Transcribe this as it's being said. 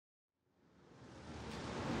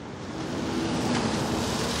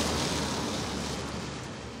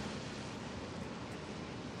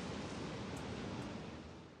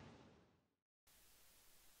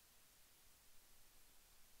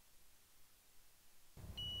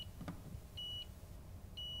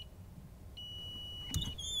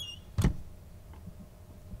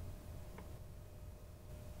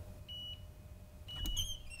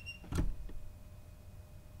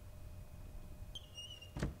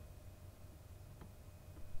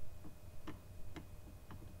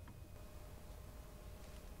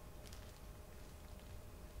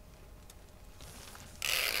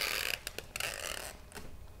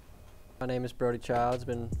My name is Brody Childs.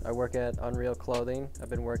 I work at Unrl Clothing. I've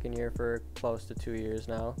been working here for close to 2 years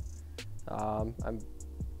now.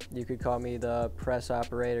 You could call me the press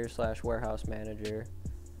operator / warehouse manager.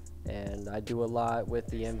 And I do a lot with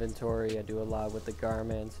the inventory. I do a lot with the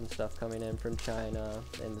garments and stuff coming in from China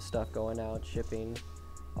and the stuff going out, shipping,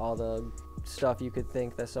 all the stuff you could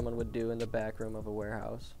think that someone would do in the back room of a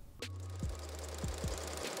warehouse.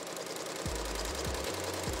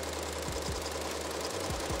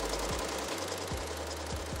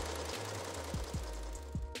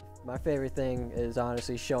 My favorite thing is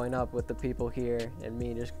honestly showing up with the people here and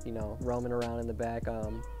me just, roaming around in the back.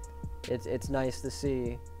 It's nice to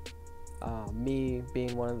see me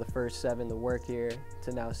being one of the first 7 to work here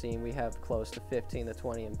to now seeing we have close to 15 to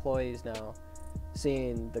 20 employees now.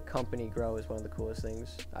 Seeing the company grow is one of the coolest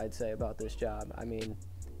things I'd say about this job. I mean,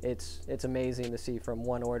 it's amazing to see from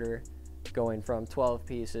one order going from 12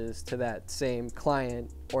 pieces to that same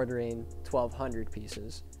client ordering 1,200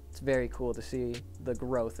 pieces. It's very cool to see the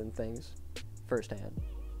growth in things firsthand.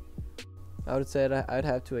 I would say that I'd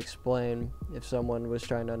have to explain, if someone was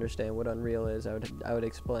trying to understand what Unrl is, I would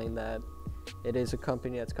explain that it is a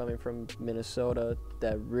company that's coming from Minnesota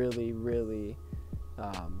that really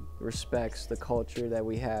respects the culture that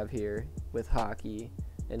we have here with hockey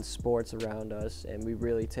and sports around us, and we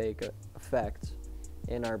really take effect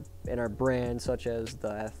in our brand, such as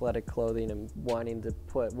the athletic clothing and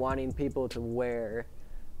wanting people to wear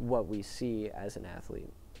what we see as an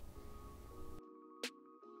athlete.